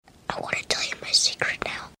I want to tell you my secret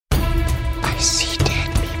now. I see dead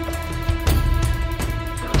people.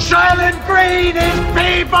 Silent Green is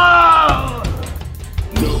people!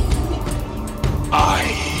 No, I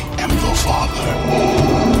am the father.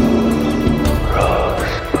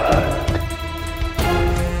 Rosebud.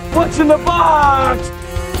 What's in the box?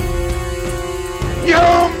 You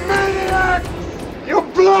maniac! You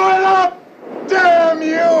blew it up! Damn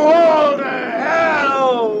you all to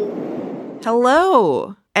hell!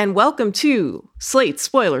 Hello, and welcome to Slate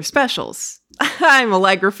Spoiler Specials. I'm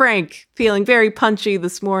Allegra Frank, feeling very punchy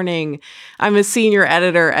this morning. I'm a senior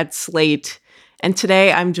editor at Slate, and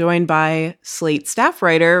today I'm joined by Slate staff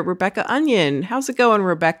writer Rebecca Onion. How's it going,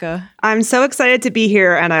 Rebecca? I'm so excited to be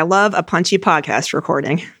here, and I love a punchy podcast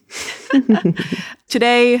recording.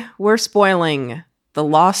 Today, we're spoiling The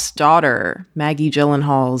Lost Daughter, Maggie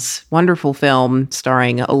Gyllenhaal's wonderful film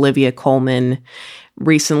starring Olivia Colman,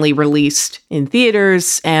 recently released in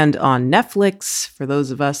theaters and on Netflix for those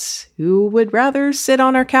of us who would rather sit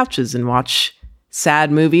on our couches and watch sad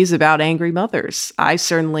movies about angry mothers. I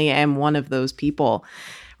certainly am one of those people.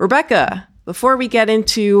 Rebecca, before we get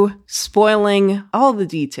into spoiling all the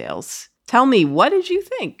details, tell me, what did you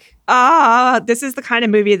think? This is the kind of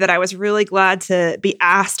movie that I was really glad to be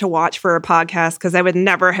asked to watch for a podcast, because I would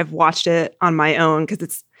never have watched it on my own,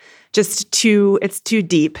 because it's too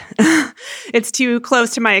deep. It's too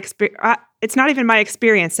close to my experience. It's not even my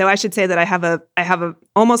experience. So I should say that I have a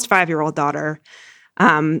almost 5-year-old daughter.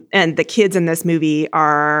 And the kids in this movie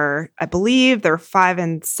are, I believe they're 5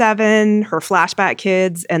 and 7, her flashback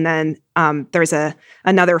kids. And then there's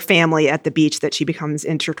another family at the beach that she becomes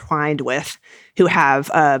intertwined with, who have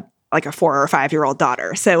like a 4 or 5-year-old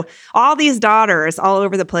daughter. So all these daughters all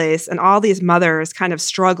over the place and all these mothers kind of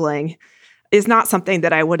struggling is not something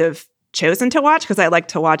that I would have chosen to watch, because I like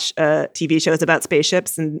to watch TV shows about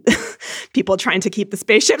spaceships and people trying to keep the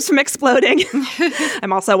spaceships from exploding.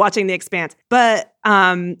 I'm also watching The Expanse. But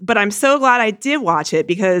I'm so glad I did watch it,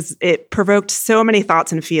 because it provoked so many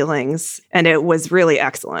thoughts and feelings, and it was really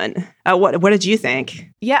excellent. What did you think?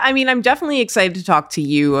 Yeah, I mean, I'm definitely excited to talk to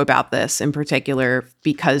you about this in particular,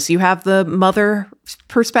 because you have the mother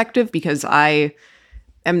perspective, because I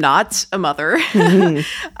am not a mother. Mm-hmm.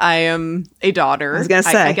 I am a daughter. I was going to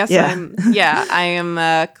say. I guess yeah. I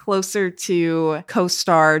am closer to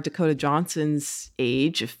co-star Dakota Johnson's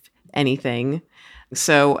age, if anything.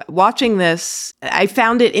 So watching this, I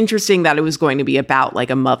found it interesting that it was going to be about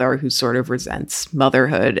like a mother who sort of resents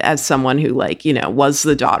motherhood, as someone who was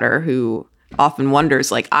the daughter who often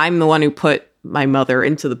wonders, I'm the one who put my mother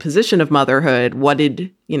into the position of motherhood.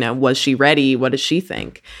 Was she ready? What does she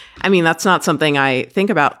think? I mean, that's not something I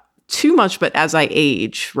think about too much, but as I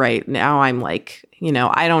age, right now, I'm like,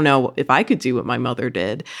 I don't know if I could do what my mother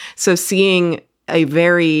did. So seeing a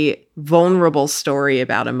very vulnerable story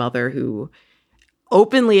about a mother who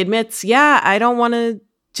openly admits, yeah, I don't want to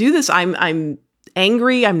do this. I'm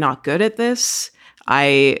angry. I'm not good at this.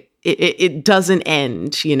 It doesn't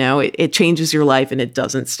end, it changes your life and it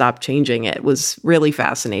doesn't stop changing. It was really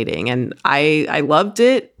fascinating and I loved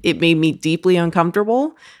it. It made me deeply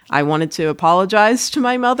uncomfortable. I wanted to apologize to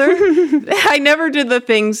my mother. I never did the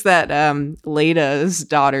things that Leda's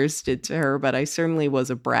daughters did to her, but I certainly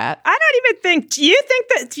was a brat. I don't even think, do you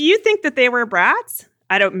think that they were brats?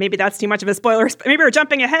 Maybe that's too much of a spoiler. Maybe we're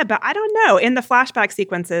jumping ahead, but I don't know. In the flashback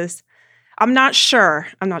sequences, I'm not sure.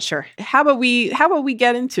 How about we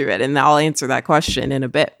get into it, and I'll answer that question in a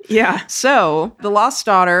bit. Yeah. So, The Lost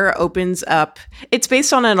Daughter opens up. It's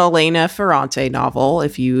based on an Elena Ferrante novel.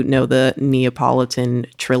 If you know the Neapolitan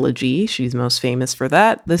trilogy, she's most famous for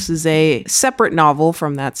that. This is a separate novel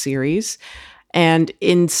from that series. And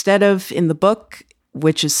instead of in the book,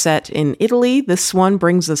 which is set in Italy, this one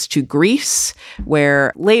brings us to Greece,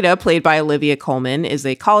 where Leda, played by Olivia Colman, is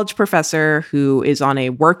a college professor who is on a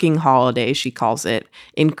working holiday, she calls it,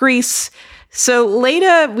 in Greece. So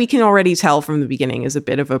Leda, we can already tell from the beginning, is a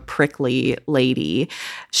bit of a prickly lady.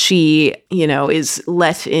 She, is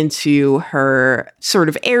let into her sort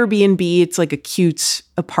of Airbnb. It's like a cute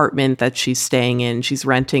apartment that she's staying in. She's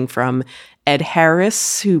renting from Ed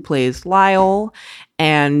Harris, who plays Lyle,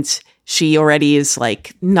 and she already is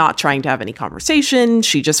not trying to have any conversation.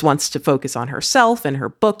 She just wants to focus on herself and her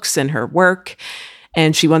books and her work.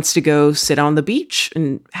 And she wants to go sit on the beach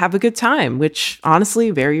and have a good time, which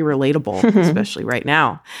honestly, very relatable, especially right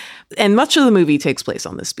now. And much of the movie takes place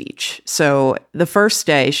on this beach. So the first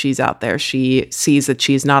day she's out there, she sees that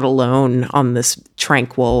she's not alone on this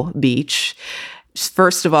tranquil beach.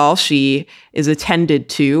 First of all, she is attended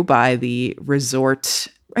to by the resort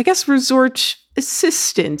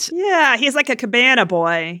assistant. Yeah, he's like a cabana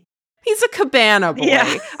boy. He's a cabana boy.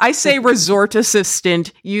 Yeah. I say resort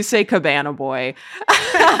assistant. You say cabana boy.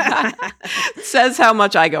 Says how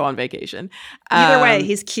much I go on vacation. Either way,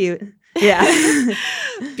 he's cute. Yeah.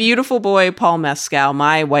 Beautiful boy, Paul Mescal,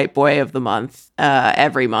 my white boy of the month,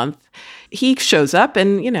 every month. He shows up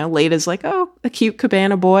and, Leda's like, oh, a cute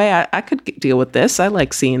cabana boy. I could deal with this. I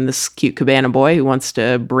like seeing this cute cabana boy who wants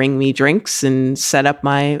to bring me drinks and set up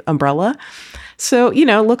my umbrella. So,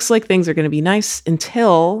 looks like things are going to be nice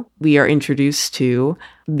until we are introduced to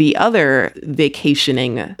the other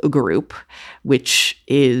vacationing group, which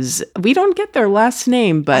is, we don't get their last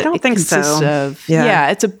name, but I don't think so.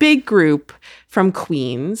 It's a big group from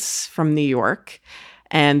Queens, from New York,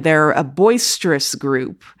 and they're a boisterous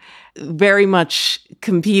group, very much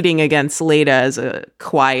competing against Leda as a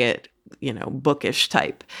quiet, bookish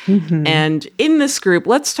type. Mm-hmm. And in this group,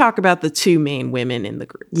 let's talk about the two main women in the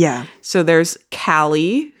group. Yeah. So there's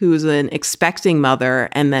Callie, who's an expecting mother,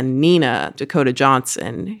 and then Nina, Dakota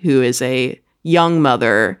Johnson, who is a young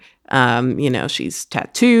mother. She's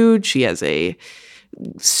tattooed. She has I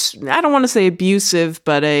don't want to say abusive,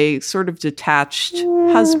 but a sort of detached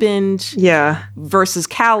husband. Yeah. Versus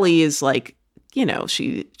Callie is like,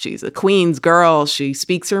 she's a Queen's girl. She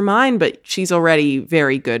speaks her mind, but she's already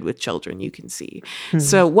very good with children, you can see. Mm-hmm.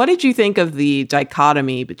 So what did you think of the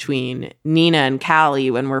dichotomy between Nina and Callie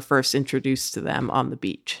when we're first introduced to them on the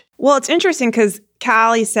beach? Well, it's interesting because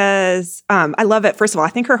Callie says, I love it. First of all, I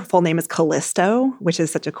think her full name is Callisto, which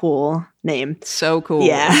is such a cool name. So cool.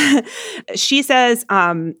 Yeah. She says,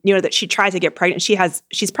 that she tried to get pregnant.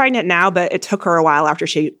 She's pregnant now, but it took her a while after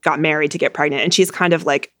she got married to get pregnant. And she's kind of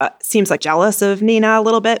like, seems like jealous of Nina a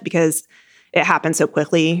little bit because it happened so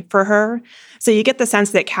quickly for her. So you get the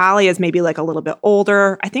sense that Callie is maybe like a little bit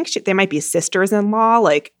older. I think they might be sisters-in-law.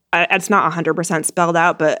 Like, it's not 100% spelled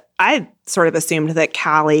out, but I sort of assumed that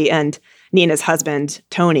Callie and Nina's husband,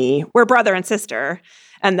 Tony, were brother and sister,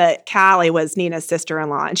 and that Callie was Nina's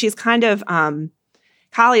sister-in-law. And she's kind of,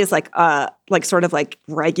 Callie is like sort of like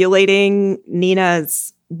regulating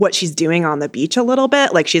Nina's, what she's doing on the beach a little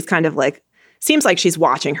bit. Like she's kind of like, seems like she's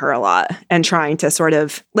watching her a lot and trying to sort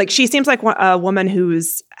of, like she seems like a woman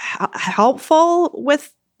who's helpful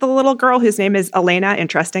with the little girl whose name is Elena,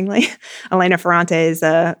 interestingly. Elena Ferrante's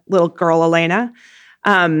little girl, Elena.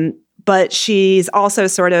 But she's also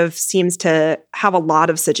sort of seems to have a lot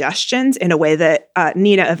of suggestions in a way that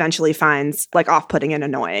Nina eventually finds like off-putting and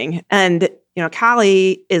annoying. And,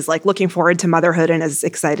 Callie is like looking forward to motherhood and is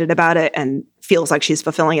excited about it and feels like she's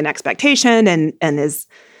fulfilling an expectation and is,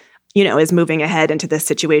 is moving ahead into this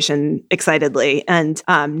situation excitedly. And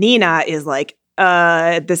Nina is like,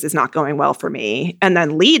 this is not going well for me. And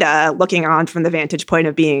then Leda, looking on from the vantage point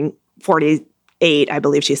of being 48, I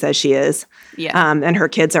believe she says she is, and her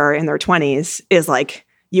kids are in their 20s, is like,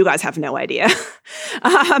 you guys have no idea.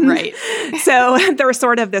 Right. So there was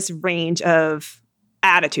sort of this range of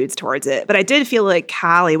attitudes towards it. But I did feel like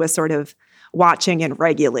Callie was sort of watching and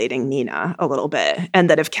regulating Nina a little bit. And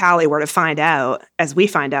that if Callie were to find out, as we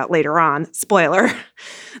find out later on, spoiler,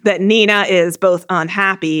 that Nina is both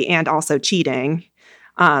unhappy and also cheating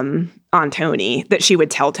on Tony, that she would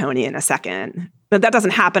tell Tony in a second. But that doesn't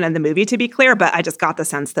happen in the movie, to be clear, but I just got the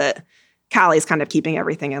sense that Callie's kind of keeping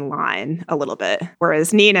everything in line a little bit,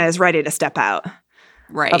 whereas Nina is ready to step out.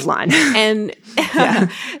 Right. Of line. And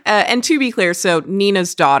and to be clear, so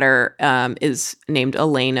Nina's daughter is named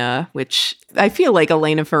Elena, which I feel like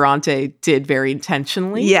Elena Ferrante did very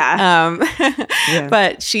intentionally. Yeah.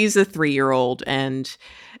 But she's a 3-year-old. And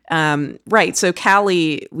right. So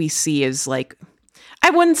Callie we see is like, I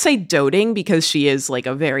wouldn't say doting because she is like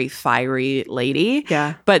a very fiery lady.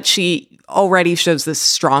 Yeah. But she already shows this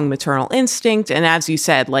strong maternal instinct. And as you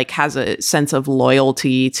said, like has a sense of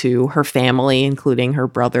loyalty to her family, including her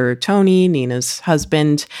brother, Tony, Nina's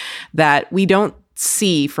husband, that we don't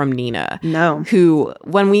see from Nina. No. Who,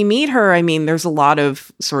 when we meet her, I mean, there's a lot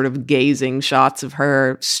of sort of gazing shots of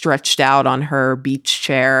her stretched out on her beach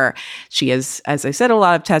chair. She has, as I said, a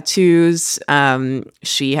lot of tattoos.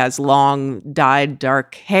 She has long dyed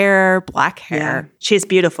dark hair, black hair. Yeah. She's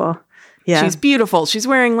beautiful. Yeah. She's beautiful. She's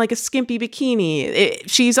wearing like a skimpy bikini.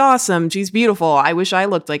 She's awesome. She's beautiful. I wish I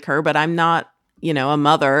looked like her, but I'm not, a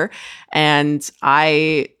mother. And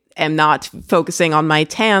I am not focusing on my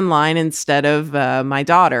tan line instead of my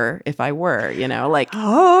daughter if I were, like.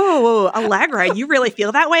 Oh, Allegra, you really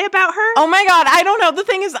feel that way about her? Oh my God. I don't know. The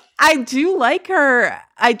thing is, I do like her.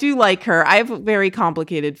 I have very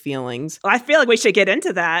complicated feelings. I feel like we should get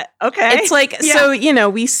into that. Okay. It's like, so,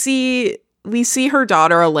 we see her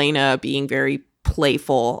daughter, Elena, being very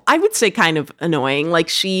playful. I would say kind of annoying. Like,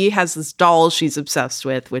 she has this doll she's obsessed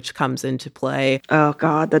with, which comes into play. Oh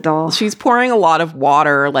God, the doll. She's pouring a lot of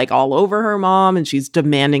water like all over her mom, and she's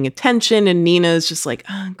demanding attention. And Nina's just like,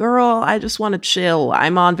 girl, I just want to chill.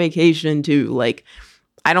 I'm on vacation too. Like,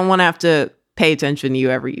 I don't want to have to pay attention to you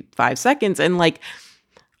every 5 seconds. And like,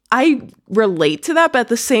 I relate to that. But at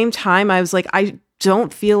the same time, I was like, I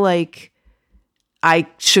don't feel like I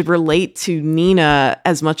should relate to Nina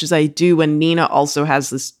as much as I do when Nina also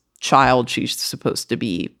has this child she's supposed to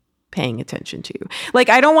be paying attention to. Like,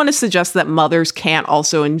 I don't want to suggest that mothers can't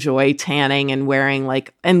also enjoy tanning and wearing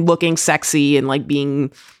like, and looking sexy and like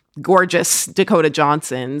being gorgeous Dakota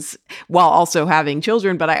Johnsons while also having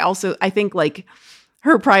children. But I think like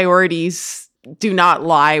her priorities do not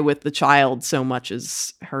lie with the child so much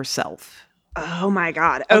as herself. Oh my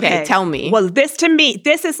God. Okay, tell me. Well, this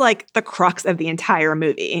is like the crux of the entire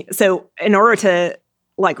movie. So in order to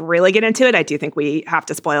like really get into it, I do think we have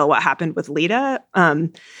to spoil what happened with Leda.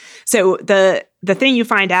 So the thing you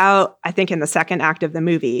find out, I think, in the second act of the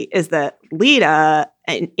movie is that Leda,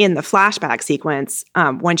 in the flashback sequence,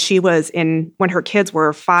 when her kids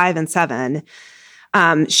were 5 and 7,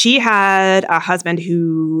 she had a husband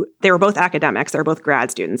who, they were both academics. They were both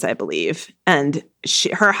grad students, I believe. And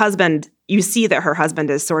her husband, you see that her husband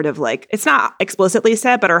is sort of like, it's not explicitly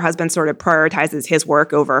said, but her husband sort of prioritizes his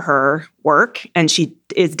work over her work. And she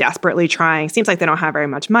is desperately trying, seems like they don't have very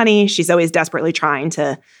much money. She's always desperately trying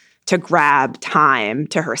to grab time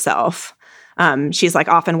to herself. She's like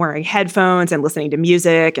often wearing headphones and listening to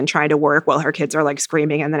music and trying to work while her kids are like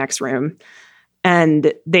screaming in the next room.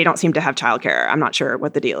 And they don't seem to have childcare. I'm not sure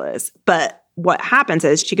what the deal is. But what happens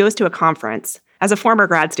is she goes to a conference. As a former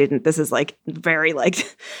grad student, this is like very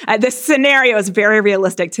like, this scenario is very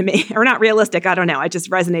realistic to me. Or not realistic, I don't know. It just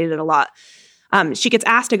resonated a lot. She gets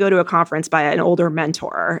asked to go to a conference by an older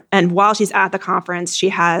mentor. And while she's at the conference, she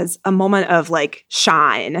has a moment of like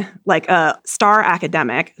shine, like a star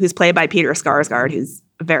academic who's played by Peter Skarsgård, who's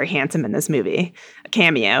very handsome in this movie, a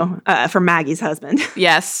cameo from Maggie's husband.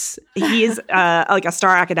 Yes. He's like a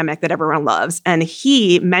star academic that everyone loves. And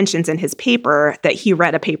he mentions in his paper that he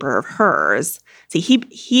read a paper of hers. See,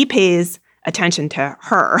 he pays attention to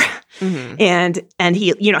her. Mm-hmm. And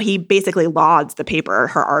he basically lauds the paper,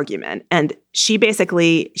 her argument. And she's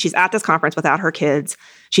at this conference without her kids.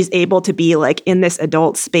 She's able to be like in this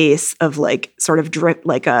adult space of like sort of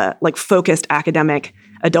focused academic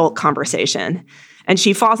adult conversation. And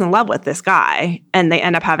she falls in love with this guy, and they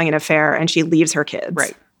end up having an affair, and she leaves her kids.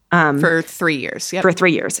 Right. For 3 years. Yep. For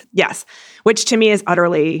 3 years. Yes. Which to me is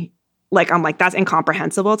utterly, like, I'm like, that's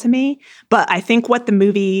incomprehensible to me. But I think what the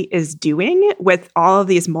movie is doing with all of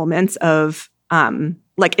these moments of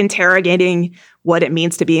like interrogating what it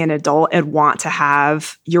means to be an adult and want to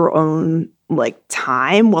have your own like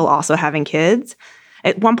time while also having kids.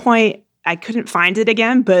 At one point, I couldn't find it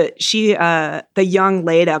again, but the young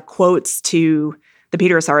Leda quotes to the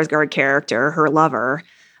Peter Sarsgaard character, her lover,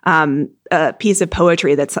 a piece of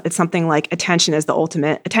poetry it's something like attention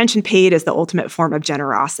paid is the ultimate form of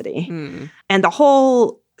generosity. Mm. And the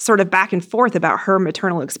whole sort of back and forth about her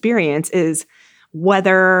maternal experience is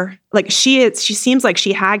whether like she seems like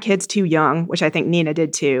she had kids too young, which I think Nina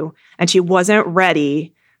did too, and she wasn't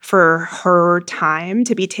ready for her time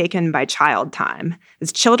to be taken by child time.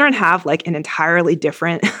 As children have like an entirely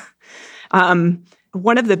different,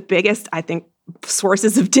 one of the biggest, I think,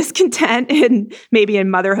 sources of discontent in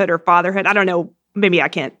motherhood or fatherhood. I don't know, maybe I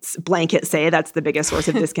can't blanket say that's the biggest source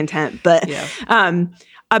of discontent, but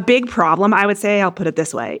a big problem, I would say, I'll put it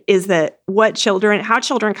this way, is that how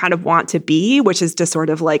children kind of want to be, which is to sort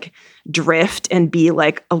of like drift and be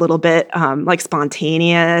like a little bit like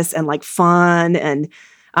spontaneous and like fun, and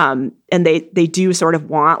they do sort of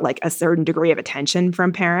want like a certain degree of attention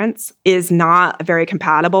from parents, is not very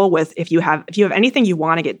compatible with if you have anything you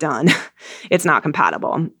want to get done, it's not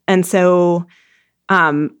compatible. And so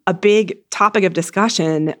a big topic of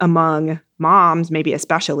discussion among moms, maybe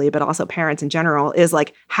especially, but also parents in general, is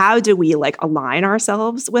like, how do we like align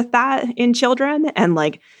ourselves with that in children? And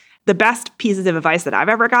like the best pieces of advice that I've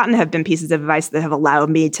ever gotten have been pieces of advice that have allowed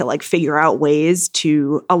me to like figure out ways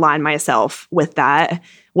to align myself with that,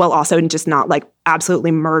 while also just not like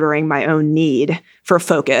absolutely murdering my own need for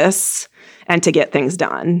focus and to get things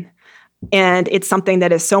done. And it's something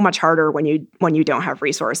that is so much harder when you don't have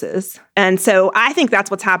resources. And so I think that's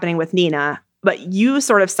what's happening with Nina. But you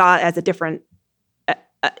sort of saw it as a different.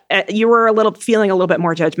 You were feeling a little bit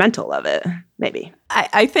more judgmental of it, maybe.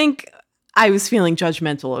 I think I was feeling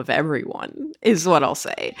judgmental of everyone, is what I'll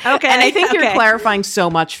say. Okay. And I think you're clarifying so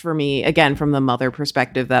much for me, again, from the mother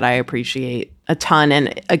perspective that I appreciate a ton.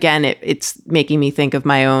 And again, it's making me think of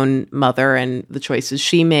my own mother and the choices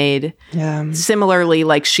she made. Yeah. Similarly,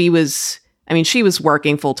 like she was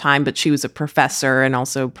working full time, but she was a professor and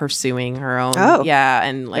also pursuing her own. Oh, yeah.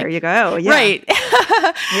 And like, there you go. Yeah. Right.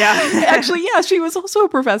 Yeah. Actually, yeah, she was also a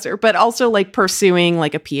professor, but also like pursuing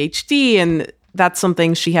like a PhD. And that's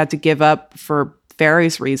something she had to give up for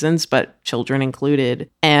various reasons, but children included.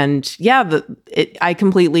 And yeah, I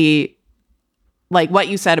completely like what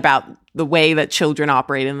you said about the way that children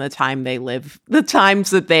operate in the time they live. The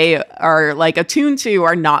times that they are like attuned to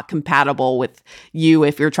are not compatible with you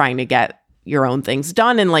if you're trying to get your own things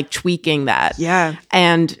done, and like tweaking that. Yeah.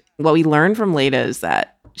 And what we learned from Leda is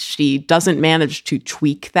that she doesn't manage to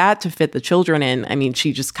tweak that to fit the children in. I mean,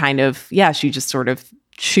 she just kind of, she just sort of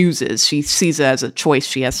chooses. She sees it as a choice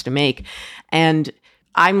she has to make. And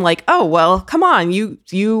I'm like, oh, well, come on.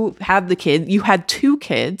 You had the kid. You had 2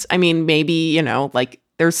 kids. I mean, maybe, like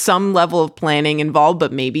there's some level of planning involved,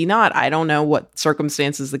 but maybe not. I don't know what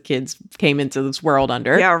circumstances the kids came into this world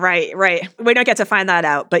under. Yeah, right. We don't get to find that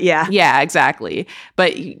out, but yeah. Yeah, exactly.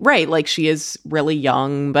 But right, like she is really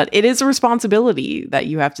young, but it is a responsibility that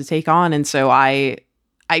you have to take on. And so I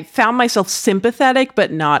found myself sympathetic,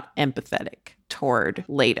 but not empathetic toward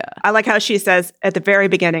Leda. I like how she says at the very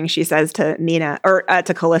beginning, she says to Nina or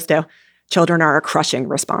to Callisto, children are a crushing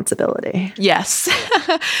responsibility. Yes.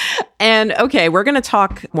 And okay, we're going to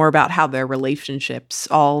talk more about how their relationships,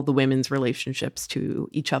 all the women's relationships to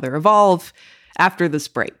each other evolve after this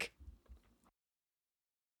break.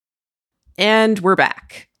 And we're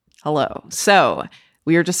back. Hello. So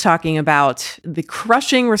we were just talking about the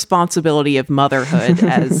crushing responsibility of motherhood,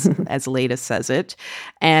 as Leda says it,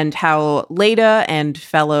 and how Leda and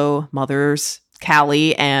fellow mothers,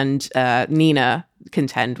 Callie and Nina,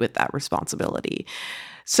 contend with that responsibility.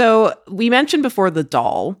 So we mentioned before the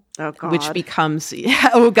doll, which becomes,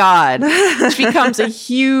 which becomes a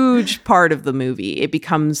huge part of the movie. It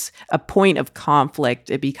becomes a point of conflict.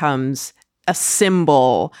 It becomes a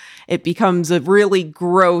symbol. It becomes a really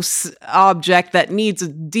gross object that needs a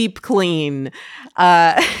deep clean.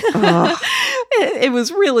 It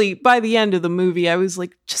was really, by the end of the movie, I was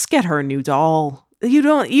like, just get her a new doll. You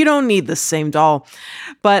don't need the same doll.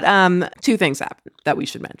 But 2 things happen that we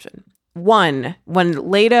should mention. One,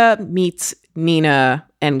 when Leda meets Nina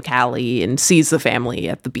and Callie and sees the family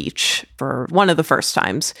at the beach for one of the first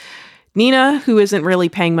times, Nina, who isn't really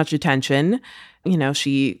paying much attention,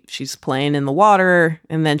 she's playing in the water,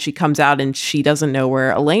 and then she comes out and she doesn't know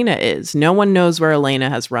where Elena is. No one knows where Elena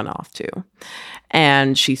has run off to.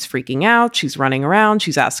 And she's freaking out. She's running around.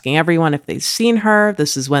 She's asking everyone if they've seen her.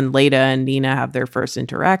 This is when Leda and Nina have their first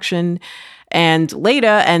interaction. And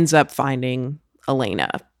Leda ends up finding Elena,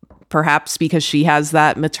 perhaps because she has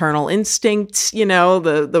that maternal instinct,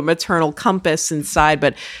 the maternal compass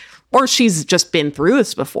inside, or she's just been through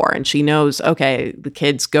this before and she knows, okay, the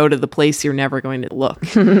kids go to the place you're never going to look.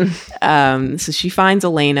 So she finds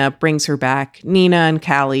Elena, brings her back. Nina and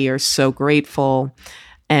Callie are so grateful.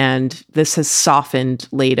 And this has softened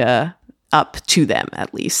Leda up to them,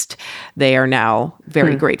 at least. They are now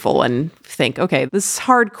very grateful and think, okay, this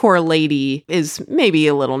hardcore lady is maybe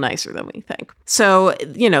a little nicer than we think. So,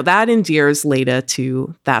 that endears Leda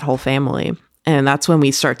to that whole family. And that's when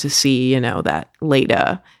we start to see, that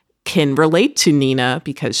Leda can relate to Nina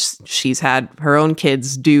because she's had her own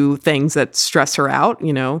kids do things that stress her out.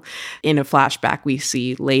 In a flashback, we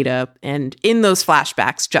see Leda, and in those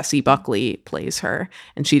flashbacks, Jessie Buckley plays her,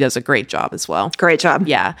 and she does a great job as well. Great job.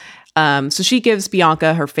 Yeah. So she gives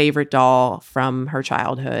Bianca her favorite doll from her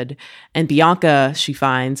childhood, and Bianca, she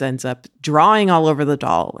finds, ends up drawing all over the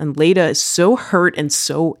doll. And Leda is so hurt and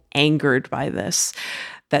so angered by this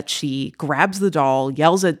that she grabs the doll,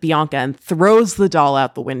 yells at Bianca, and throws the doll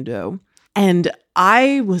out the window. And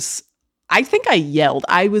I think I yelled.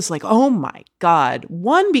 I was like, oh my God.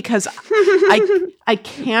 One, because I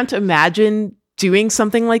can't imagine doing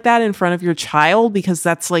something like that in front of your child, because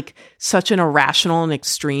that's like such an irrational and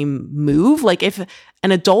extreme move. Like if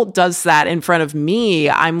an adult does that in front of me,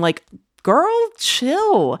 I'm like, girl,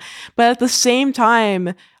 chill. But at the same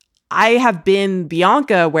time, I have been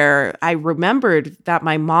Bianca, where I remembered that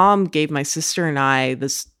my mom gave my sister and I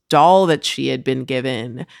this doll that she had been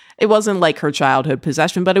given. It wasn't like her childhood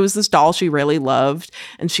possession, but it was this doll she really loved.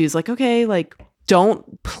 And she's like, okay, like, don't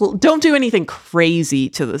do anything crazy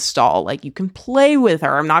to this doll. Like, you can play with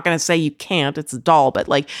her. I'm not going to say you can't. It's a doll. But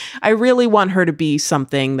like, I really want her to be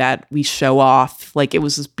something that we show off. Like, it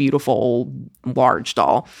was this beautiful, large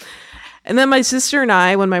doll. And then my sister and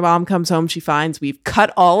I, when my mom comes home, she finds we've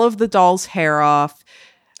cut all of the doll's hair off.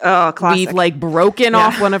 Oh, classic. We've like broken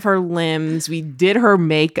off one of her limbs. We did her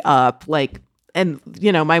makeup. And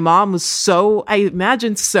my mom was I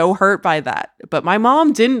imagine so hurt by that. But my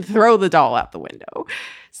mom didn't throw the doll out the window.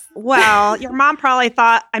 Well, your mom probably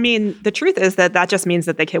thought, I mean, the truth is that just means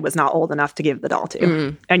that the kid was not old enough to give the doll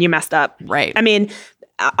to. And you messed up. Right. I mean,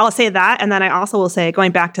 I'll say that. And then I also will say,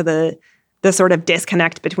 going back to the sort of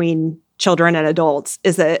disconnect between children and adults,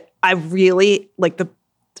 is that I really like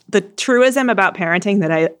the truism about parenting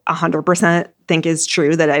that I 100% think is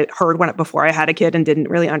true, that I heard before I had a kid and didn't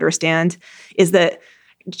really understand, is that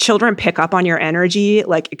children pick up on your energy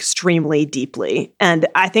like extremely deeply. And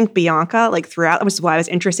I think Bianca, like throughout, which is why I was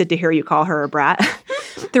interested to hear you call her a brat,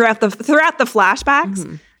 throughout the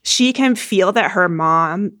flashbacks, she can feel that her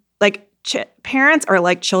mom, like parents are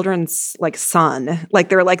like children's like son, like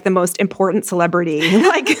they're like the most important celebrity,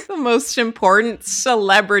 like the most important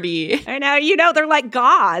celebrity. I know, they're like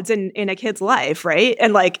gods in a kid's life, right?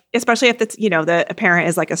 And like, especially if it's, the parent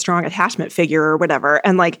is like a strong attachment figure or whatever.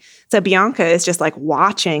 And like, so Bianca is just like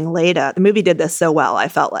watching Leda. The movie did this so well. I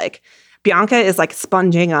felt like Bianca is like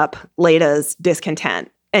sponging up Leda's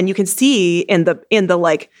discontent, and you can see in the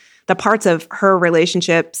like the parts of her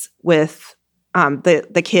relationships with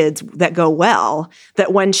the kids that go well,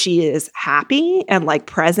 that when she is happy and like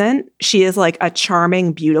present, she is like a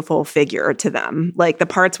charming, beautiful figure to them. Like the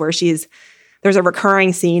parts where there's a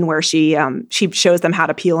recurring scene where she shows them how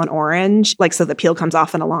to peel an orange, like so the peel comes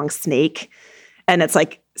off in a long snake. And it's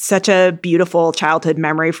like such a beautiful childhood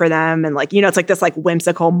memory for them. And like, it's like this like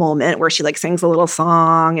whimsical moment where she like sings a little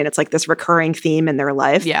song, and it's like this recurring theme in their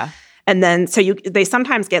life. Yeah. And then so they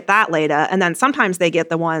sometimes get that Leda, and then sometimes they get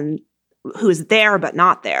the one who's there but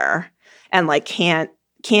not there, and like can't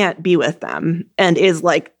be with them, and is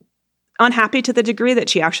like unhappy to the degree that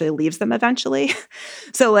she actually leaves them eventually.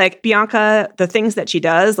 So like Bianca, the things that she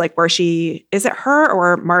does, like where is it her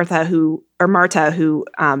or Marta who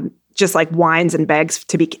just like whines and begs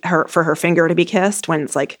for her finger to be kissed when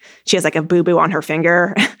it's like she has like a boo-boo on her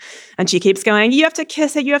finger, and she keeps going, you have to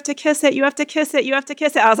kiss it, you have to kiss it, you have to kiss it, you have to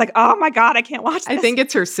kiss it. I was like, oh my God, I can't watch this. I think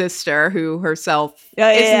it's her sister who herself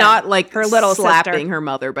is not like her little slapping sister. Her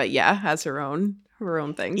mother, but has her own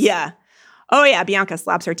things. Yeah. Oh yeah, Bianca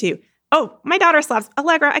slaps her too. Oh, my daughter slaps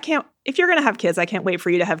Allegra. If you're going to have kids, I can't wait for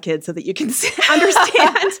you to have kids so that you can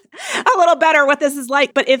understand a little better what this is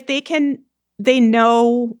like. But if they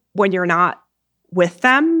know when you're not with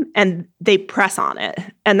them, and they press on it.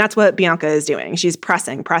 And that's what Bianca is doing. She's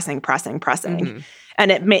pressing. Mm-hmm.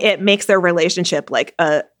 And it makes their relationship like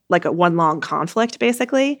a one long conflict,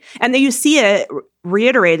 basically. And then you see it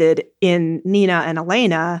reiterated in Nina and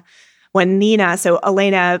Elena, when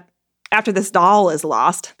Elena, after this doll is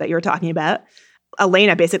lost that you're talking about,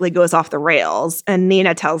 Elena basically goes off the rails, and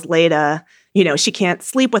Nina tells Leda, she can't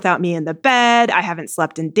sleep without me in the bed. I haven't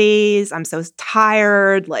slept in days. I'm so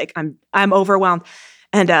tired. Like I'm overwhelmed.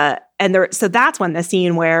 So that's when the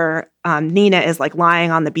scene where Nina is like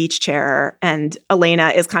lying on the beach chair, and Elena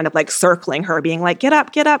is kind of like circling her, being like, get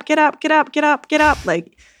up, get up, get up, get up, get up, get up,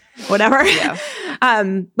 like whatever. Yeah.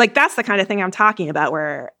 Like that's the kind of thing I'm talking about,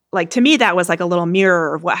 where like to me that was like a little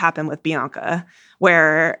mirror of what happened with Bianca,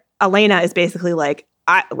 where Elena is basically like,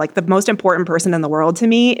 like the most important person in the world to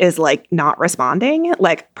me is like not responding,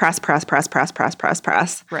 like press.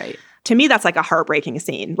 Right. To me, that's like a heartbreaking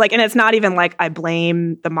scene. Like, and it's not even like I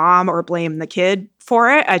blame the mom or blame the kid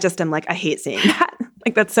for it. I just am like, I hate seeing that.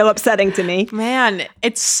 Like, that's so upsetting to me. Man,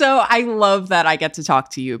 I love that I get to talk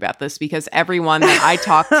to you about this, because everyone that I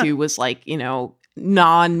talked to was like,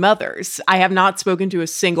 non-mothers. I have not spoken to a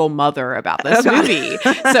single mother about this movie.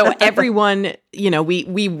 So everyone,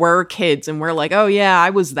 we were kids and we're like, oh yeah, I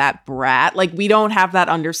was that brat. Like we don't have that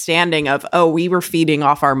understanding of, oh, we were feeding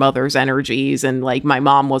off our mother's energies, and like my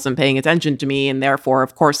mom wasn't paying attention to me, and therefore,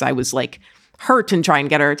 of course, I was like hurt and try and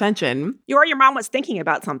get her attention. Or your mom was thinking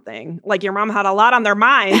about something. Like your mom had a lot on their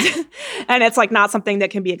mind, and it's like not something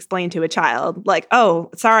that can be explained to a child. Like,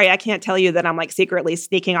 oh, sorry, I can't tell you that I'm like secretly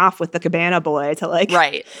sneaking off with the cabana boy to like,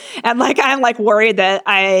 right. And like, I'm like worried that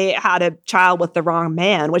I had a child with the wrong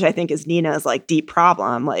man, which I think is Nina's like deep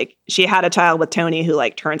problem. Like she had a child with Tony who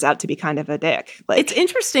like turns out to be kind of a dick. Like it's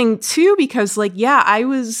interesting too, because like, I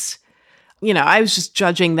was just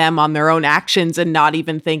judging them on their own actions and not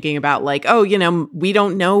even thinking about like, oh, we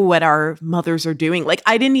don't know what our mothers are doing. Like,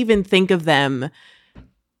 I didn't even think of them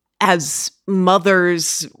as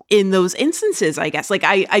mothers in those instances, I guess. Like,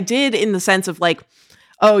 I did in the sense of like,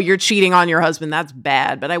 oh, you're cheating on your husband, that's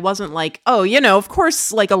bad. But I wasn't like, oh, of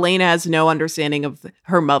course, like Elena has no understanding of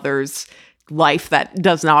her mother's life that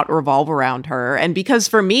does not revolve around her. And because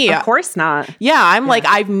for me, of course not. Yeah, I'm like,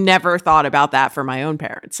 I've never thought about that for my own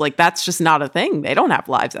parents. Like, that's just not a thing. They don't have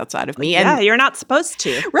lives outside of me. And you're not supposed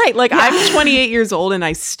to. Right. Like, I'm 28 years old and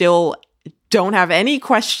I still don't have any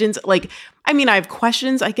questions. Like, I mean, I have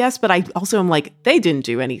questions, I guess, but I also am like, they didn't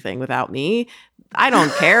do anything without me. I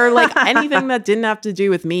don't care. Like, anything that didn't have to do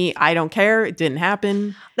with me, I don't care. It didn't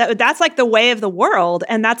happen. That's like the way of the world.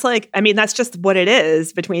 And that's like, I mean, that's just what it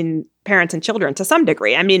is between parents and children to some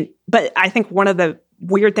degree. I mean, but I think one of the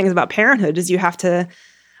weird things about parenthood is you have to,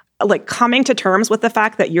 like, coming to terms with the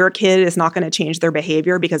fact that your kid is not going to change their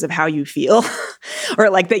behavior because of how you feel, or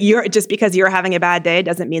like that you're just because you're having a bad day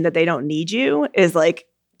doesn't mean that they don't need you, is like,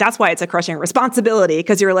 that's why it's a crushing responsibility,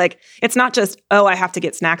 because you're like, it's not just, oh, I have to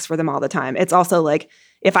get snacks for them all the time. It's also like,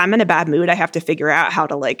 if I'm in a bad mood, I have to figure out how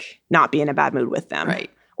to like not be in a bad mood with them. Right.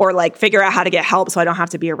 Or like figure out how to get help so I don't have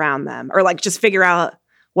to be around them. Or like just figure out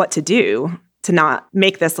what to do to not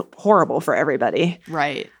make this horrible for everybody.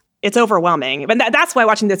 Right. It's overwhelming. But that's why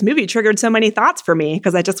watching this movie triggered so many thoughts for me,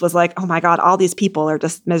 because I just was like, oh my God, all these people are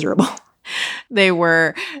just miserable. They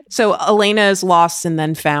were. So Elena is lost and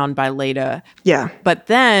then found by Leda. Yeah. But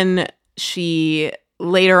then she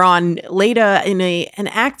later on, Leda, in an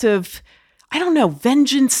act of, I don't know,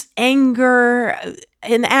 vengeance, anger,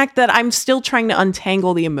 an act that I'm still trying to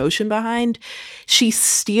untangle the emotion behind, she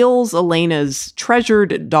steals Elena's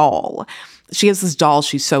treasured doll. She has this doll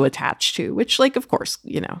she's so attached to, which, like, of course,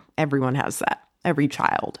 you know, everyone has that. Every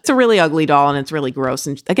child. It's a really ugly doll and it's really gross.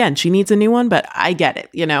 And again, she needs a new one, but I get it.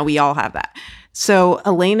 You know, we all have that. So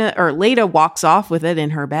Leda walks off with it in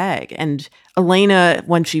her bag. And Elena,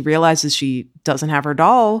 when she realizes she doesn't have her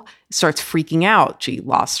doll, starts freaking out. She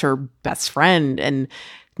lost her best friend. And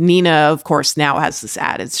Nina, of course, now has this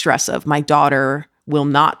added stress of, my daughter will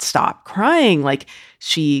not stop crying. Like,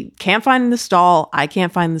 she can't find this doll. I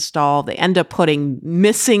can't find this doll. They end up putting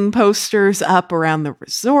missing posters up around the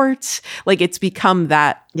resort. Like, it's become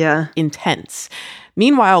that intense.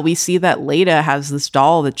 Meanwhile, we see that Leda has this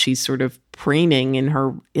doll that she's sort of preening in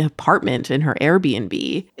her apartment, in her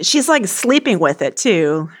Airbnb. She's like sleeping with it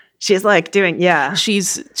too. She's like doing,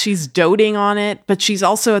 She's doting on it, but she's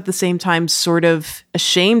also at the same time sort of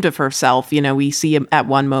ashamed of herself. You know, we see at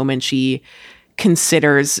one moment she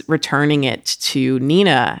considers returning it to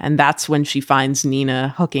Nina, and that's when she finds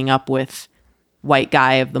Nina hooking up with white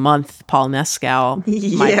guy of the month, Paul Mescal,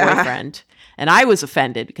 my boyfriend. And I was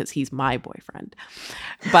offended because he's my boyfriend.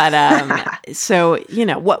 But so, you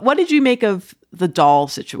know, what did you make of the doll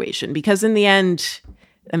situation? Because in the end,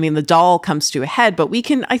 I mean, the doll comes to a head, but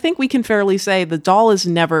I think we can fairly say the doll is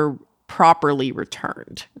never properly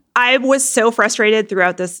returned. I was so frustrated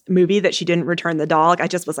throughout this movie that she didn't return the doll. Like, I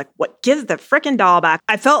just was like, what, give the freaking doll back.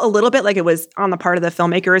 I felt a little bit like it was on the part of the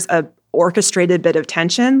filmmakers, a orchestrated bit of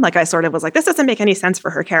tension. Like, I sort of was like, this doesn't make any sense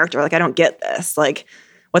for her character. Like, I don't get this. Like,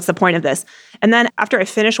 what's the point of this? And then after I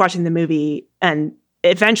finished watching the movie, and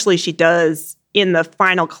eventually she does, in the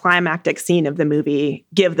final climactic scene of the movie,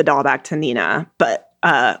 give the doll back to Nina. But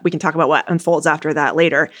we can talk about what unfolds after that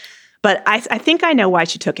later. But I think I know why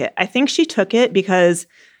she took it. I think she took it because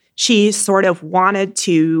she sort of wanted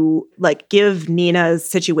to, like, give Nina's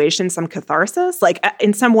situation some catharsis, like,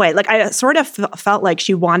 in some way. Like, I sort of felt like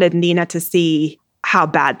she wanted Nina to see how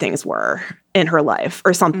bad things were in her life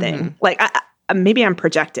or something. Mm-hmm. Like, maybe I'm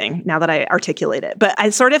projecting now that I articulate it, but I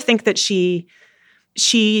sort of think that she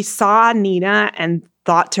saw Nina and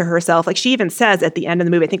thought to herself, like, she even says at the end of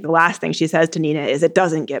the movie, I think the last thing she says to Nina is, it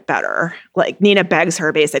doesn't get better. Like, Nina begs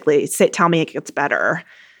her basically, tell me it gets better.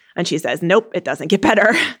 And she says, nope, it doesn't get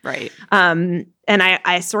better. Right. And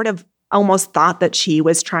I sort of almost thought that she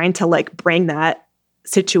was trying to, like, bring that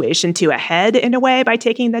situation to a head in a way by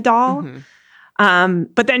taking the doll. Mm-hmm.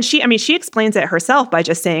 But then she explains it herself by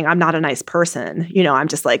just saying, I'm not a nice person. You know, I'm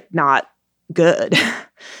just, like, not good.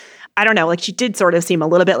 I don't know, like, she did sort of seem a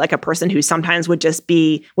little bit like a person who sometimes would just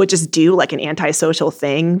do like an antisocial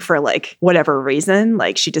thing for, like, whatever reason.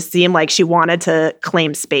 Like, she just seemed like she wanted to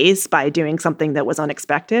claim space by doing something that was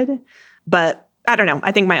unexpected. But I don't know.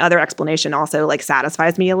 I think my other explanation also, like,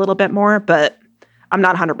 satisfies me a little bit more, but I'm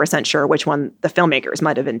not 100% sure which one the filmmakers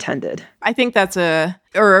might have intended. I think that's a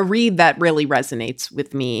read that really resonates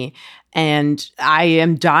with me. And I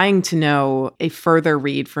am dying to know a further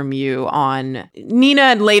read from you on Nina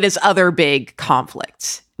and Leda's other big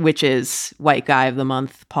conflict, which is white guy of the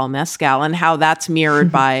month, Paul Mescal, and how that's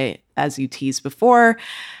mirrored by, as you teased before,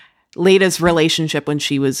 Leda's relationship when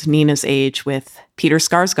she was Nina's age with Peter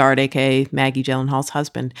Skarsgård, aka Maggie Gyllenhaal's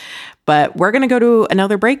husband. But we're going to go to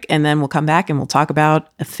another break, and then we'll come back and we'll talk about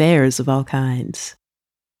affairs of all kinds.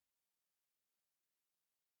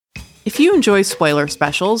 If you enjoy spoiler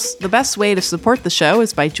specials, the best way to support the show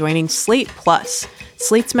is by joining Slate Plus,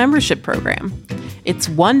 Slate's membership program. It's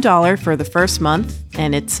 $1 for the first month,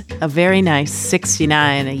 and it's a very nice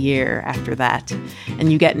 $69 a year after that.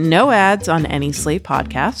 And you get no ads on any Slate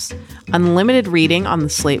podcasts, unlimited reading on the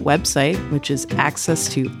Slate website, which is access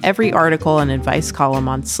to every article and advice column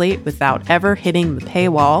on Slate without ever hitting the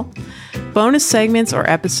paywall, bonus segments or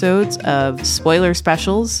episodes of spoiler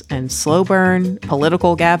specials and slow burn,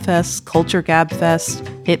 political gabfest, culture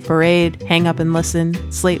gabfest, hit parade, hang up and listen,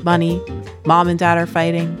 Slate Money, Mom and Dad Are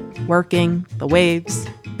Fighting, Working, The Waves,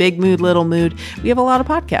 Big Mood, Little Mood. We have a lot of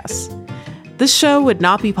podcasts. This show would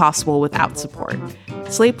not be possible without support.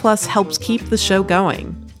 Slate Plus helps keep the show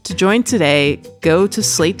going. To join today, go to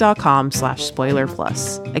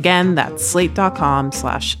slate.com/spoilerplus. Again, that's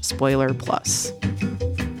slate.com/spoilerplus.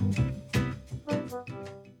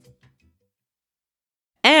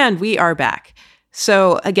 And we are back.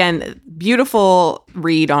 So again, beautiful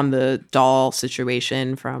read on the doll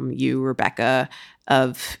situation from you, Rebecca,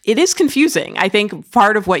 of it is confusing. I think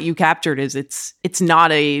part of what you captured is it's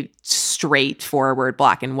not a straightforward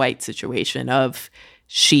black and white situation of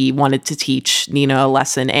she wanted to teach Nina a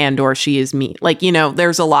lesson and or she is mean. Like, you know,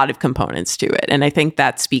 there's a lot of components to it. And I think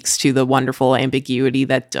that speaks to the wonderful ambiguity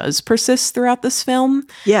that does persist throughout this film.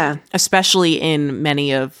 Yeah. Especially in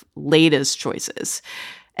many of Leda's choices.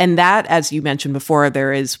 And that, as you mentioned before,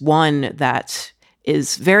 there is one that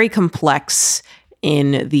is very complex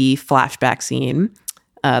in the flashback scene,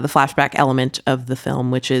 the flashback element of the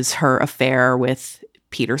film, which is her affair with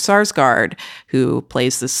Peter Sarsgaard, who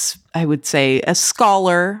plays this, I would say, a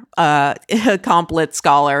scholar, a Complet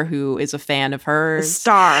scholar who is a fan of hers. A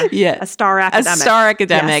star. Yeah. A star academic. A star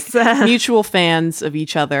academic. Yes. Mutual fans of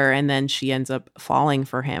each other, and then she ends up falling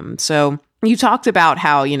for him. So you talked about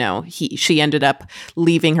how, you know, she ended up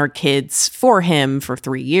leaving her kids for him for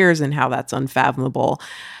 3 years and how that's unfathomable.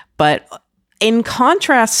 But in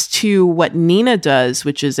contrast to what Nina does,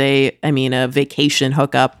 which is a vacation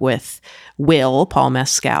hookup with Will, Paul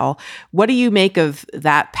Mescal, what do you make of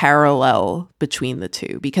that parallel between the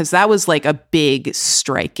two? Because that was like a big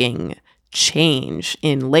striking change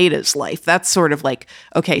in Leda's life. That's sort of like,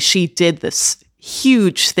 okay, she did this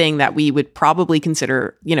huge thing that we would probably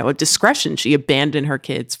consider, you know, a discretion. She abandoned her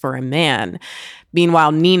kids for a man.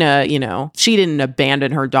 Meanwhile, Nina, you know, she didn't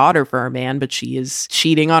abandon her daughter for a man, but she is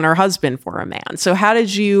cheating on her husband for a man. So how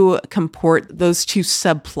did you comport those two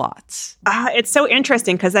subplots? It's so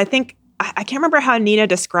interesting because I think, I can't remember how Nina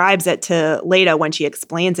describes it to Leda when she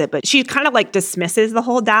explains it, but she kind of like dismisses the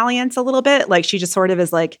whole dalliance a little bit. Like she just sort of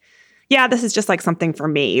is like, yeah, this is just like something for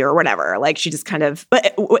me or whatever. Like she just kind of,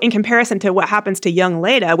 but in comparison to what happens to young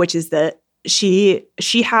Leda, which is that she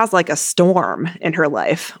has like a storm in her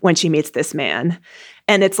life when she meets this man.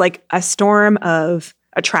 And it's like a storm of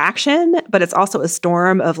attraction, but it's also a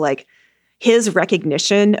storm of like his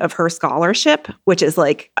recognition of her scholarship, which is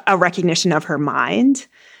like a recognition of her mind.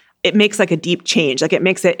 It makes like a deep change. Like it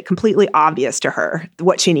makes it completely obvious to her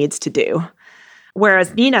what she needs to do.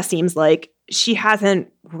 Whereas Nina seems like she hasn't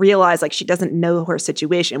realized, like she doesn't know her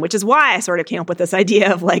situation, which is why I sort of came up with this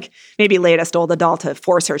idea of like maybe Leda stole the doll to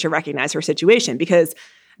force her to recognize her situation, because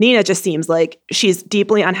Nina just seems like she's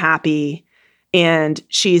deeply unhappy and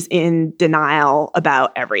she's in denial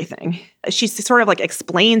about everything. She sort of like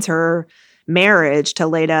explains her marriage to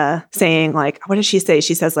Leda saying like, what does she say?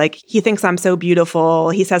 She says like, he thinks I'm so beautiful.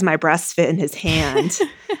 He says my breasts fit in his hand.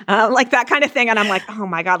 Like that kind of thing. And I'm like, oh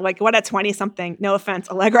my God, like what a 20-something, no offense,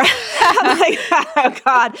 Allegra. Like, oh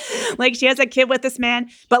God, like she has a kid with this man,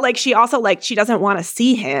 but like, she also like, she doesn't want to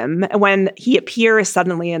see him when he appears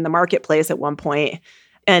suddenly in the marketplace at one point.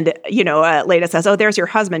 And, you know, Leda says, oh, there's your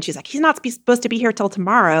husband. She's like, he's not supposed to be here till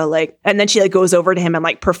tomorrow. Like, and then she like goes over to him and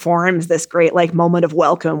like performs this great like moment of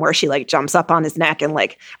welcome where she like jumps up on his neck and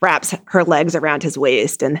like wraps her legs around his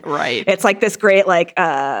waist. And right. It's like this great, like,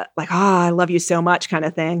 oh, I love you so much kind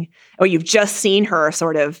of thing. Or you've just seen her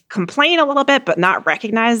sort of complain a little bit, but not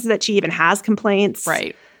recognize that she even has complaints.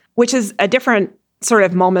 Right. Which is a different sort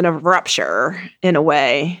of moment of rupture in a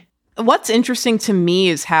way. What's interesting to me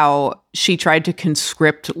is how she tried to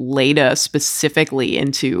conscript Leda specifically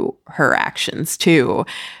into her actions too,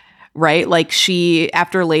 right? Like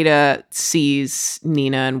after Leda sees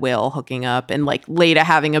Nina and Will hooking up and like Leda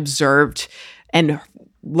having observed and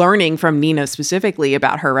learning from Nina specifically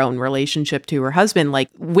about her own relationship to her husband, like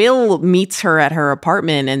Will meets her at her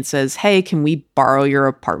apartment and says, hey, can we borrow your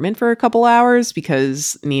apartment for a couple hours?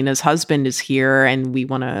 Because Nina's husband is here and we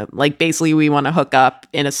want to hook up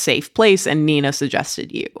in a safe place. And Nina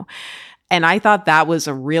suggested you. And I thought that was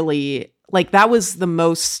that was the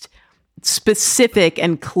most specific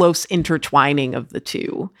and close intertwining of the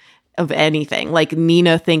two of anything. Like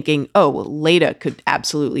Nina thinking, oh, well, Leda could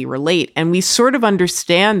absolutely relate. And we sort of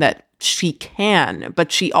understand that she can,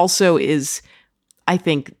 but she also is, I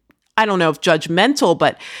think, I don't know if judgmental,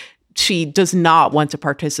 but she does not want to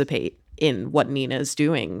participate in what Nina is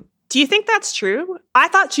doing. Do you think that's true? I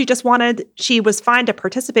thought she was fine to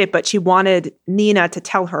participate, but she wanted Nina to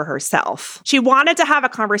tell her herself. She wanted to have a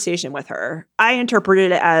conversation with her. I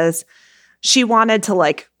interpreted it as she wanted to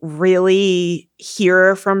like really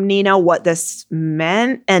hear from Nina what this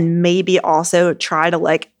meant and maybe also try to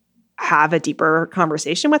like have a deeper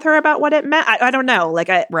conversation with her about what it meant. I don't know.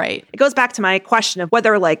 Right. It goes back to my question of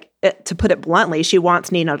whether, to put it bluntly, she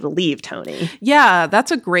wants Nina to leave Tony. Yeah, that's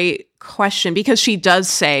a great question because she does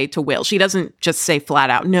say to Will, she doesn't just say flat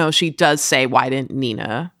out, no, she does say, why didn't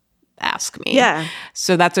Nina ask me? Yeah.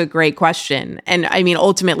 So that's a great question. And I mean,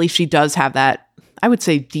 ultimately, she does have that, I would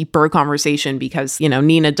say, deeper conversation because,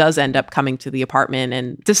 Nina does end up coming to the apartment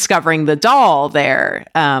and discovering the doll there.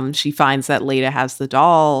 She finds that Leda has the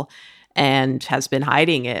doll and has been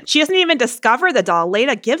hiding it. She doesn't even discover the doll.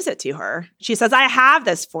 Leda gives it to her. She says, I have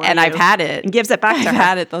this for you. And I've had it. And gives it back to her. I've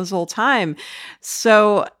had it this whole time.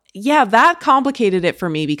 So yeah, that complicated it for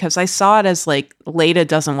me because I saw it as like Leda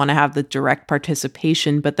doesn't want to have the direct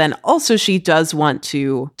participation, but then also she does want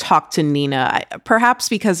to talk to Nina, perhaps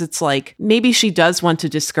because it's like maybe she does want to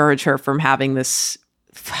discourage her from having this,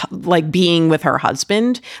 like being with her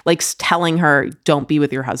husband, like telling her don't be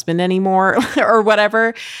with your husband anymore or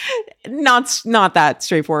whatever. Not that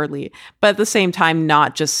straightforwardly, but at the same time,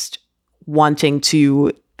 not just wanting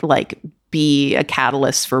to like be a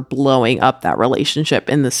catalyst for blowing up that relationship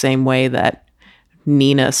in the same way that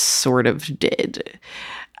Nina sort of did,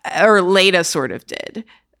 or Leda sort of did.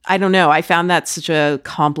 I don't know. I found that such a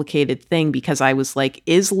complicated thing because I was like,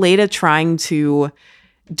 is Leda trying to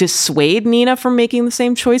dissuade Nina from making the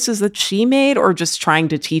same choices that she made, or just trying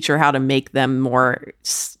to teach her how to make them more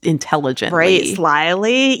intelligently? Right,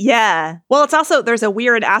 slyly. Yeah. Well, it's also, there's a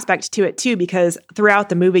weird aspect to it too, because throughout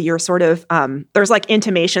the movie, you're sort of, there's like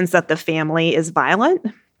intimations that the family is violent,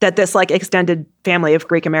 that this like extended family of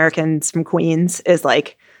Greek Americans from Queens is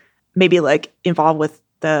like maybe like involved with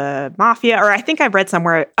the mafia, or I think I've read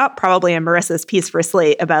somewhere probably in Marissa's piece for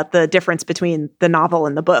Slate about the difference between the novel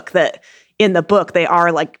and the book, that in the book, they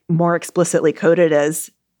are like more explicitly coded as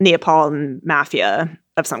Neapolitan mafia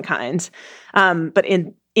of some kind. But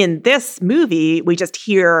in this movie, we just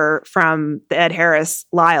hear from the Ed Harris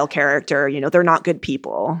Lyle character, they're not good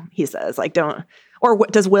people, he says, like, don't, or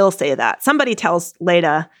what does Will say that? Somebody tells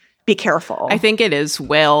Leda, be careful. I think it is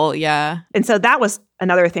Will, yeah. And so that was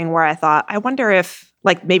another thing where I thought, I wonder if,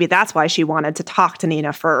 like, maybe that's why she wanted to talk to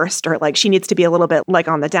Nina first, or like she needs to be a little bit like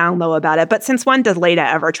on the down low about it. But since when does Leda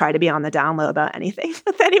ever try to be on the down low about anything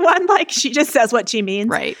with anyone? Like, she just says what she means.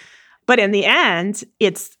 Right. But in the end,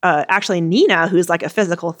 it's actually Nina who's like a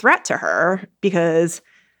physical threat to her, because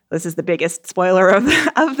this is the biggest spoiler of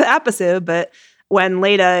the episode. But when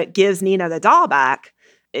Leda gives Nina the doll back,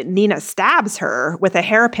 Nina stabs her with a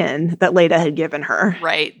hairpin that Leda had given her.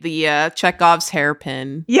 Right. The Chekhov's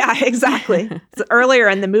hairpin. Yeah, exactly. So earlier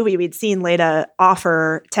in the movie, we'd seen Leda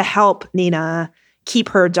offer to help Nina keep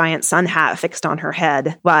her giant sun hat fixed on her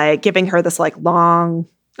head by giving her this like long,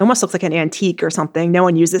 almost looks like an antique or something. No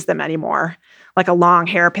one uses them anymore. Like a long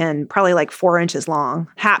hairpin, probably like 4 inches long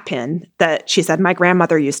hat pin that she said my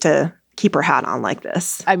grandmother used to keep her hat on like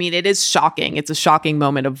this. I mean, it is shocking. It's a shocking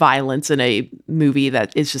moment of violence in a movie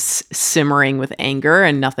that is just simmering with anger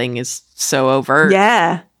and nothing is so overt.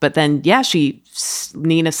 Yeah. But then, yeah,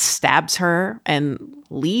 Nina stabs her and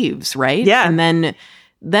leaves, right? Yeah. And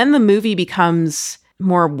then the movie becomes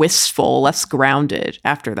more wistful, less grounded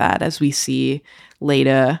after that, as we see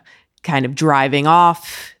Leda kind of driving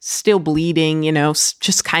off, still bleeding,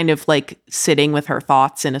 just kind of like sitting with her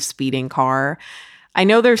thoughts in a speeding car. I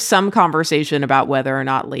know there's some conversation about whether or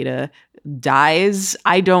not Leda dies.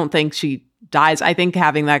 I don't think she dies. I think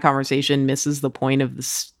having that conversation misses the point of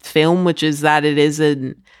this film, which is that it is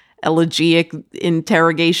an elegiac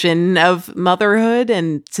interrogation of motherhood.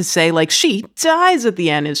 And to say like she dies at the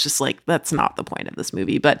end is just like, that's not the point of this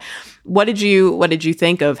movie. But what did you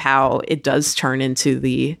think of how it does turn into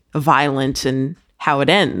the violent and how it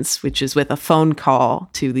ends, which is with a phone call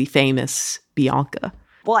to the famous Bianca?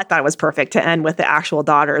 Well, I thought it was perfect to end with the actual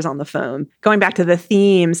daughters on the phone. Going back to the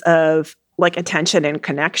themes of like attention and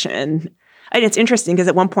connection. And it's interesting because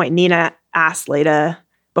at one point Nina asks Leda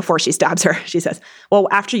before she stabs her, she says, well,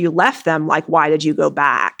 after you left them, like, why did you go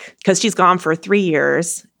back? Because she's gone for 3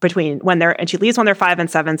 years and she leaves when they're 5 and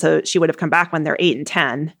 7. So she would have come back when they're 8 and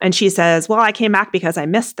 10. And she says, well, I came back because I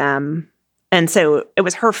missed them. And so it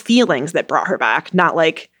was her feelings that brought her back, not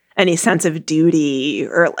like any sense of duty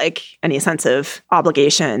or like any sense of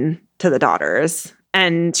obligation to the daughters.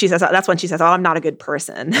 And she says, that's when she says, oh, I'm not a good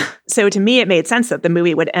person. So to me, it made sense that the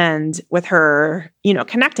movie would end with her,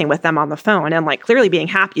 connecting with them on the phone and like clearly being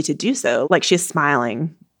happy to do so. Like she's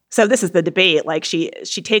smiling. So this is the debate. Like she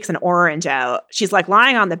takes an orange out. She's like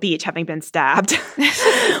lying on the beach having been stabbed,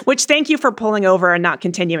 which thank you for pulling over and not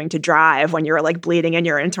continuing to drive when you're like bleeding in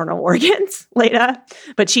your internal organs, Leda.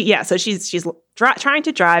 But so she's trying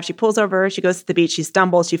to drive. She pulls over. She goes to the beach. She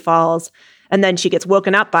stumbles. She falls. And then she gets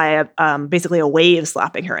woken up by basically a wave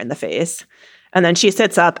slapping her in the face. And then she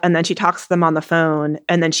sits up and then she talks to them on the phone.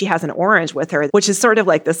 And then she has an orange with her, which is sort of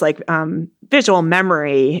like this visual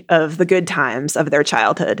memory of the good times of their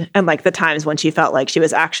childhood and like the times when she felt like she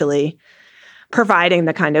was actually providing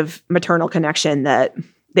the kind of maternal connection that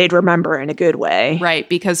they'd remember in a good way. Right,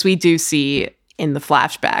 because we do see in the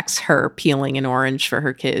flashbacks her peeling an orange for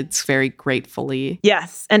her kids very gratefully.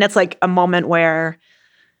 Yes. And it's like a moment where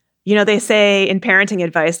they say in parenting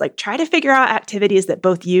advice, like, try to figure out activities that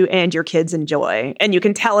both you and your kids enjoy. And you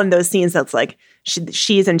can tell in those scenes that's like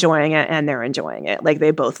she's enjoying it and they're enjoying it. Like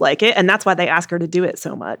they both like it. And that's why they ask her to do it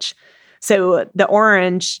so much. So the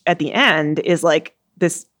orange at the end is like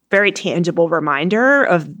this very tangible reminder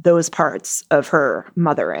of those parts of her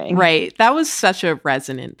mothering. Right. That was such a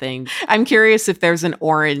resonant thing. I'm curious if there's an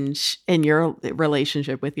orange in your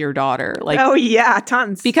relationship with your daughter. Like, oh, yeah,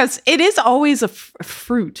 tons. Because it is always a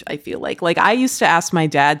fruit, I feel like. Like, I used to ask my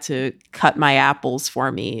dad to cut my apples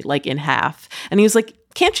for me, like, in half. And he was like,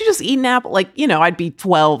 can't you just eat an apple? Like, I'd be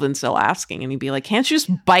 12 and still asking. And he'd be like, can't you just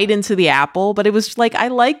bite into the apple? But it was like, I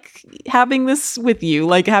like having this with you,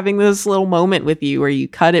 like having this little moment with you where you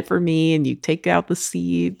cut it for me and you take out the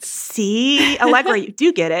seeds. See, Allegra, you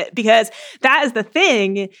do get it, because that is the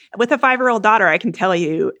thing. With a 5-year-old daughter, I can tell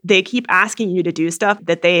you, they keep asking you to do stuff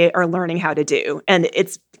that they are learning how to do. And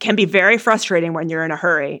it can be very frustrating when you're in a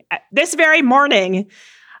hurry. This very morning,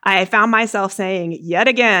 I found myself saying, yet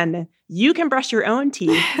again, you can brush your own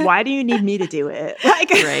teeth. Why do you need me to do it? Like,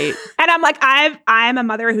 right. And I'm like, I'm a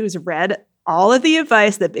mother who's read all of the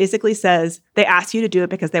advice that basically says they ask you to do it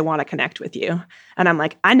because they want to connect with you. And I'm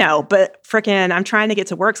like, I know, but frickin' I'm trying to get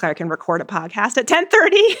to work so I can record a podcast at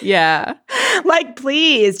 10:30. Yeah. Like,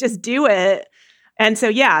 please just do it. And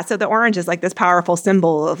so, so the orange is like this powerful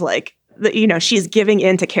symbol of like, she's giving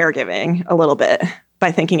into caregiving a little bit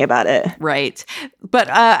by thinking about it. Right. But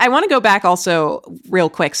I want to go back also real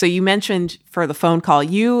quick. So you mentioned for the phone call,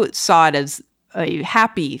 you saw it as a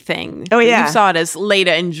happy thing. Oh, yeah. You saw it as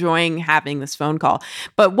Leda enjoying having this phone call.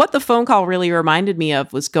 But what the phone call really reminded me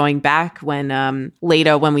of was going back when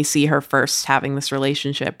Leda, when we see her first having this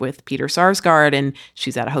relationship with Peter Sarsgaard, and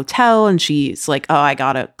she's at a hotel and she's like, oh, I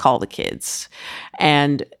got to call the kids.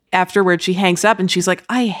 And afterwards, she hangs up and she's like,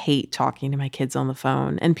 I hate talking to my kids on the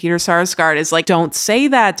phone. And Peter Sarsgaard is like, don't say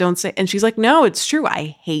that. Don't say. And she's like, no, it's true.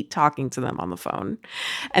 I hate talking to them on the phone.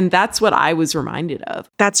 And that's what I was reminded of.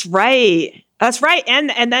 That's right. That's right.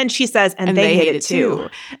 And then she says, and they hate it too.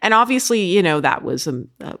 And obviously, that was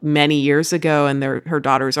many years ago and her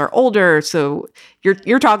daughters are older. So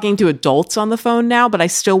you're talking to adults on the phone now, but I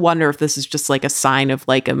still wonder if this is just like a sign of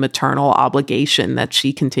like a maternal obligation that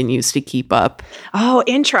she continues to keep up. Oh,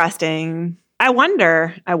 interesting. I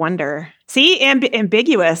wonder. See,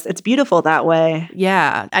 ambiguous. It's beautiful that way.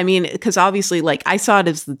 Yeah. I mean, because obviously, like, I saw it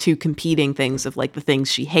as the two competing things of like the things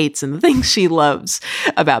she hates and the things she loves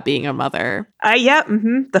about being a mother. Yeah.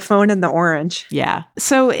 Mm-hmm. The phone and the orange. Yeah.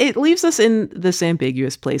 So it leaves us in this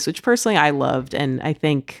ambiguous place, which personally I loved. And I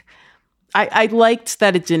think I liked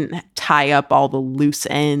that it didn't tie up all the loose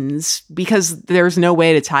ends, because there's no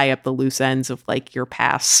way to tie up the loose ends of like your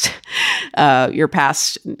past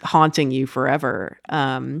haunting you forever.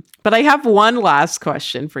 But I have one last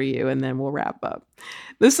question for you and then we'll wrap up.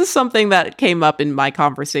 This is something that came up in my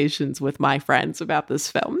conversations with my friends about this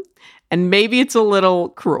film, and maybe it's a little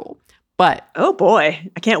cruel, but oh boy,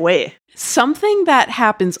 I can't wait. Something that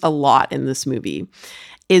happens a lot in this movie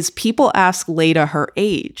is people ask Leda her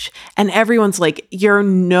age, and everyone's like,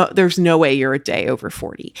 there's no way you're a day over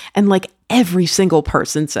 40. And like every single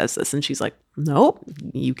person says this, and she's like, nope,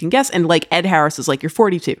 you can guess. And like Ed Harris is like, you're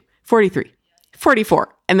 42, 43,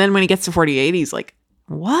 44. And then when he gets to 48, he's like,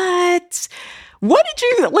 what? What did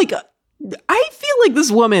you like? I feel like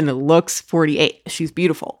this woman looks 48. She's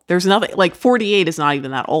beautiful. There's nothing like 48 is not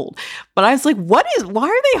even that old. But I was like, why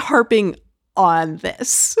are they harping on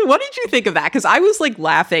this? What did you think of that? Because I was like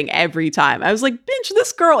laughing every time. I was like, bitch,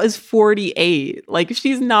 this girl is 48. Like,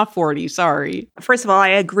 she's not 40. Sorry. First of all, I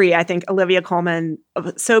agree. I think Olivia Colman,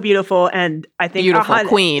 so beautiful. And I think beautiful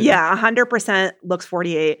queen. Yeah, 100% looks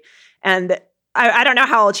 48. And I don't know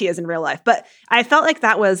how old she is in real life, but I felt like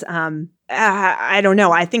that was, I don't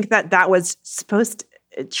know. I think that was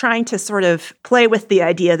trying to sort of play with the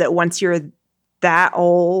idea that once you're that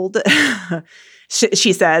old,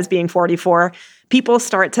 she says, being 44, people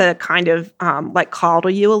start to kind of like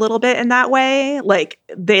coddle you a little bit in that way. Like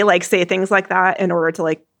they like say things like that in order to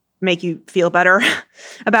like make you feel better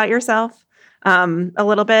about yourself a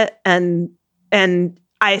little bit. And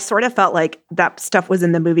I sort of felt like that stuff was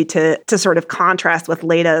in the movie to sort of contrast with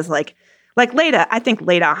Leda's like Leda. I think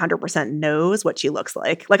Leda 100% knows what she looks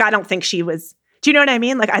like. Like, I don't think she was, do you know what I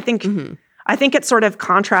mean? Like, I think it sort of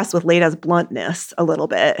contrasts with Leda's bluntness a little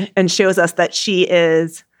bit and shows us that she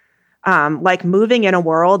is like moving in a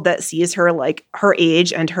world that sees her, like her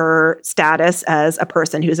age and her status as a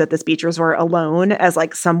person who's at this beach resort alone as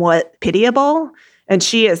like somewhat pitiable. And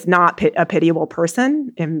she is not a pitiable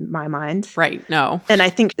person in my mind. Right. No. And I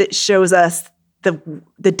think it shows us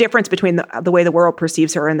the difference between the way the world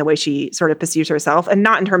perceives her and the way she sort of perceives herself. And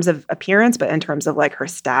not in terms of appearance, but in terms of like her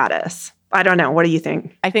status. I don't know. What do you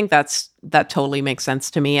think? I think that totally makes sense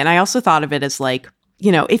to me. And I also thought of it as like,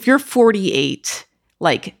 you know, if you're 48,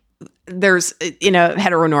 like there's, in a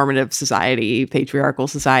heteronormative society, patriarchal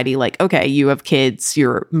society, like, okay, you have kids,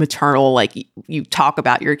 you're maternal, like you talk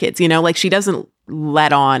about your kids, you know, like she doesn't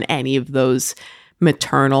let on any of those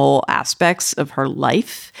maternal aspects of her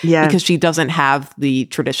life because she doesn't have the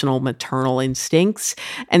traditional maternal instincts.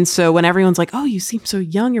 And so when everyone's like, oh, you seem so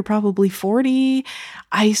young, you're probably 40,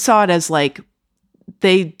 I saw it as like,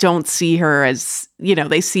 they don't see her as, you know,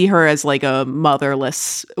 they see her as like a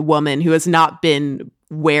motherless woman who has not been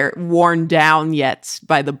worn down yet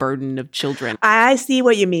by the burden of children. I see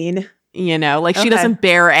what you mean. You know, like she doesn't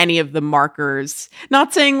bear any of the markers.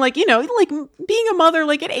 Not saying like, you know, like being a mother,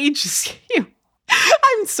 like it ages you.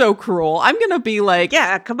 I'm so cruel. I'm going to be like,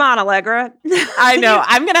 yeah, come on, Allegra. I know.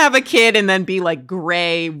 I'm going to have a kid and then be like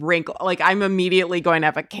gray, wrinkle. Like I'm immediately going to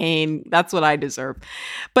have a cane. That's what I deserve.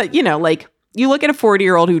 But, you know, like you look at a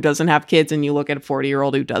 40-year-old who doesn't have kids and you look at a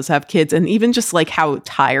 40-year-old who does have kids, and even just like how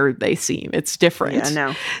tired they seem, it's different.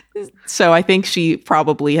 Yeah, no. So I think she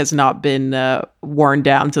probably has not been worn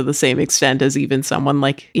down to the same extent as even someone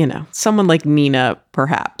like, you know, someone like Nina,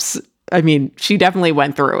 perhaps. I mean, she definitely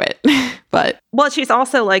went through it. But well, she's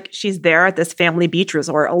also like, she's there at this family beach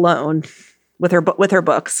resort alone with her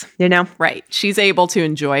books, you know? Right. She's able to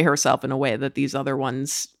enjoy herself in a way that these other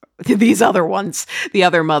mothers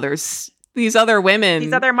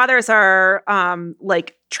are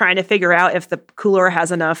like trying to figure out if the cooler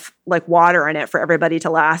has enough like water in it for everybody to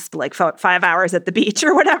last like 5 hours at the beach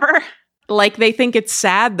or whatever. Like they think it's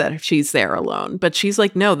sad that she's there alone, but she's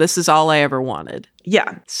like, no, this is all I ever wanted.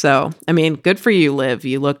 Yeah. So, I mean, good for you, Liv.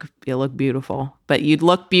 You look beautiful, but you'd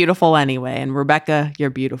look beautiful anyway. And Rebecca,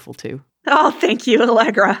 you're beautiful too. Oh, thank you,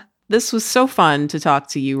 Allegra. This was so fun to talk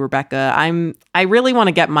to you, Rebecca. I really want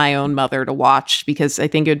to get my own mother to watch because I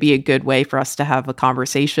think it would be a good way for us to have a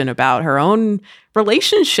conversation about her own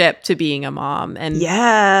relationship to being a mom. And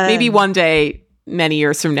maybe one day, many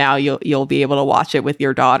years from now, you'll be able to watch it with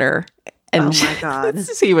your daughter. And oh my God.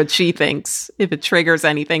 See what she thinks, if it triggers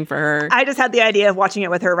anything for her. I just had the idea of watching it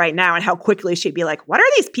with her right now and how quickly she'd be like, what are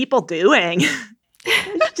these people doing?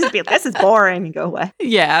 Just be like, this is boring, and go away.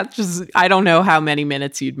 Yeah, just I don't know how many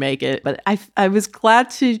minutes you'd make it, but I was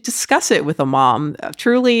glad to discuss it with a mom.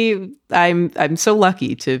 Truly, I'm so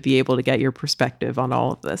lucky to be able to get your perspective on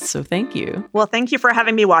all of this. So thank you. Well, thank you for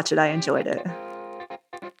having me watch it. I enjoyed it.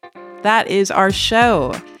 That is our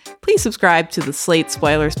show. Please subscribe to the Slate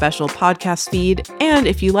Spoiler Special podcast feed. And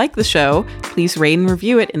if you like the show, please rate and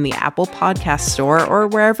review it in the Apple Podcast Store or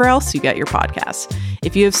wherever else you get your podcasts.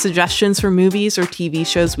 If you have suggestions for movies or TV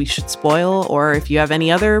shows we should spoil, or if you have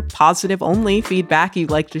any other positive-only feedback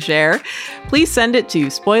you'd like to share, please send it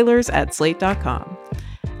to spoilers@slate.com.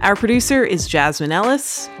 Our producer is Jasmine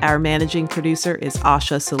Ellis. Our managing producer is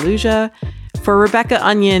Asha Saluja. For Rebecca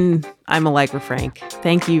Onion, I'm Allegra Frank.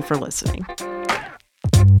 Thank you for listening.